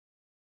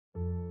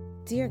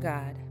Dear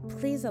God,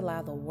 please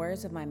allow the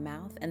words of my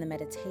mouth and the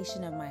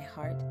meditation of my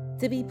heart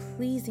to be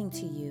pleasing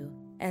to you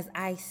as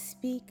I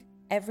speak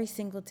every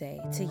single day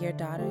to your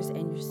daughters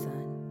and your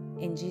son.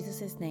 In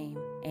Jesus' name,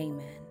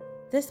 amen.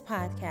 This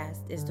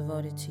podcast is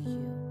devoted to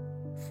you,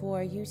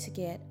 for you to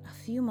get a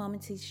few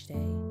moments each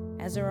day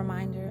as a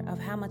reminder of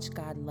how much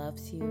God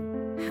loves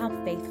you, how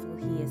faithful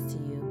He is to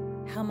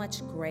you, how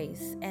much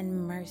grace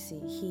and mercy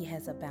He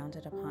has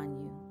abounded upon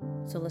you.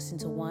 So listen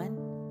to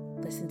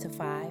 1, listen to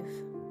 5,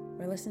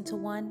 or listen to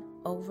 1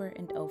 over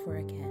and over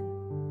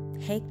again.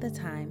 Take the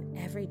time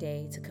every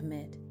day to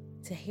commit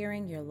to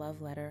hearing your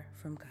love letter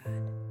from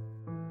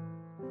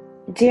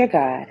God. Dear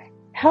God,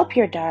 help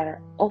your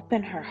daughter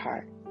open her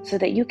heart so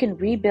that you can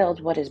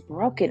rebuild what is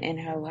broken in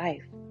her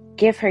life.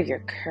 Give her your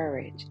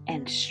courage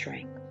and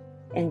strength.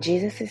 In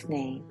Jesus'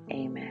 name,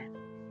 amen.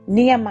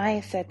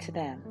 Nehemiah said to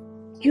them,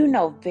 "You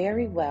know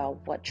very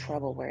well what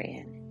trouble we're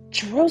in.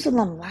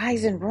 Jerusalem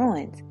lies in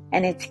ruins,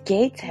 and its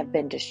gates have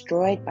been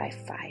destroyed by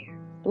fire.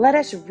 Let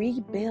us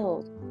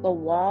rebuild the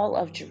wall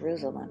of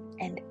Jerusalem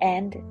and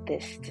end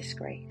this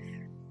disgrace."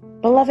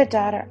 Beloved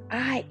daughter,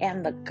 I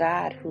am the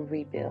God who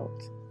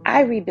rebuilds.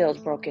 I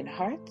rebuild broken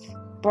hearts,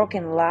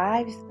 broken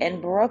lives,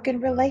 and broken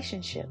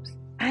relationships.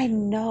 I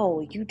know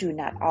you do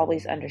not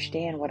always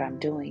understand what I'm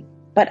doing,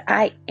 but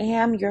I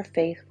am your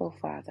faithful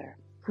Father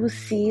who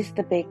sees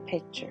the big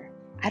picture.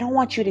 I don't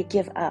want you to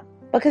give up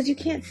because you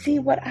can't see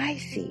what I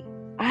see.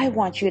 I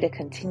want you to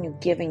continue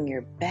giving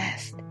your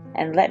best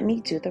and let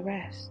me do the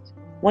rest.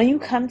 When you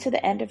come to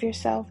the end of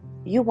yourself,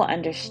 you will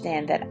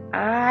understand that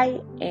I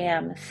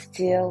am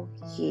still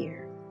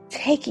here,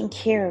 taking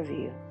care of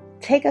you.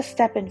 Take a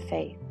step in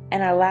faith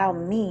and allow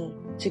me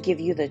to give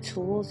you the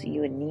tools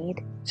you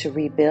need to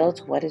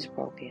rebuild what is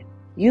broken.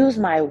 Use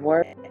my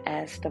word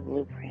as the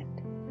blueprint.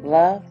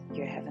 Love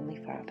your Heavenly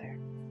Father.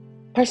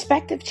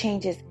 Perspective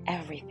changes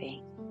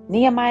everything.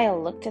 Nehemiah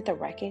looked at the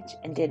wreckage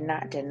and did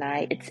not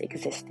deny its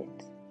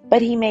existence,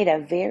 but he made a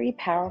very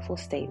powerful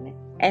statement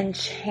and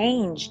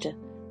changed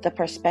the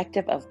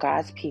perspective of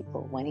God's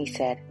people when he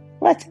said,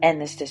 "Let's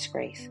end this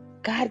disgrace."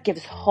 God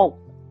gives hope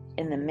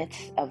in the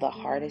midst of the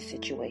hardest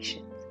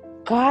situations.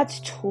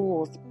 God's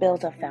tools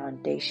build a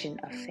foundation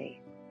of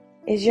faith.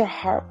 Is your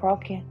heart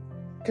broken?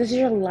 Does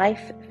your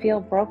life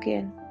feel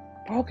broken?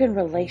 Broken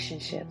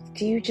relationships.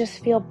 Do you just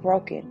feel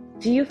broken?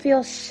 Do you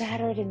feel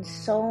shattered in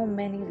so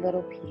many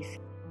little pieces?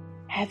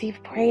 Have you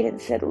prayed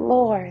and said,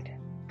 "Lord,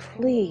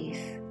 please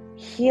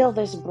heal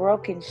this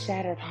broken,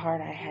 shattered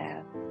heart I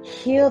have.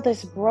 Heal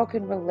this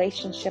broken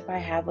relationship I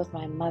have with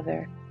my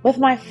mother, with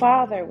my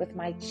father, with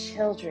my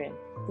children.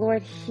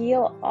 Lord,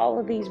 heal all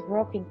of these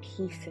broken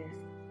pieces."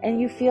 And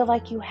you feel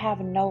like you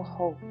have no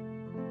hope.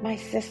 My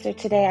sister,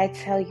 today I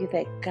tell you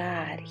that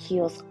God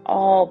heals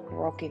all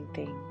broken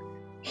things.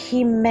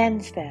 He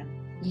mends them.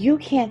 You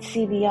can't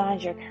see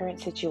beyond your current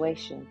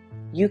situation.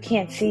 You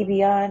can't see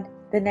beyond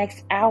the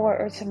next hour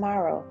or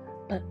tomorrow,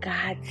 but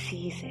God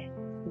sees it.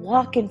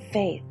 Walk in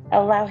faith.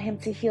 Allow Him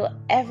to heal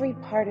every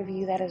part of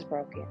you that is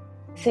broken.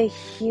 Say,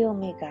 "Heal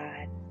me,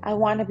 God. I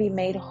want to be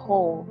made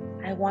whole.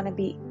 I want to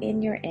be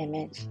in your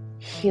image.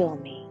 Heal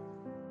me."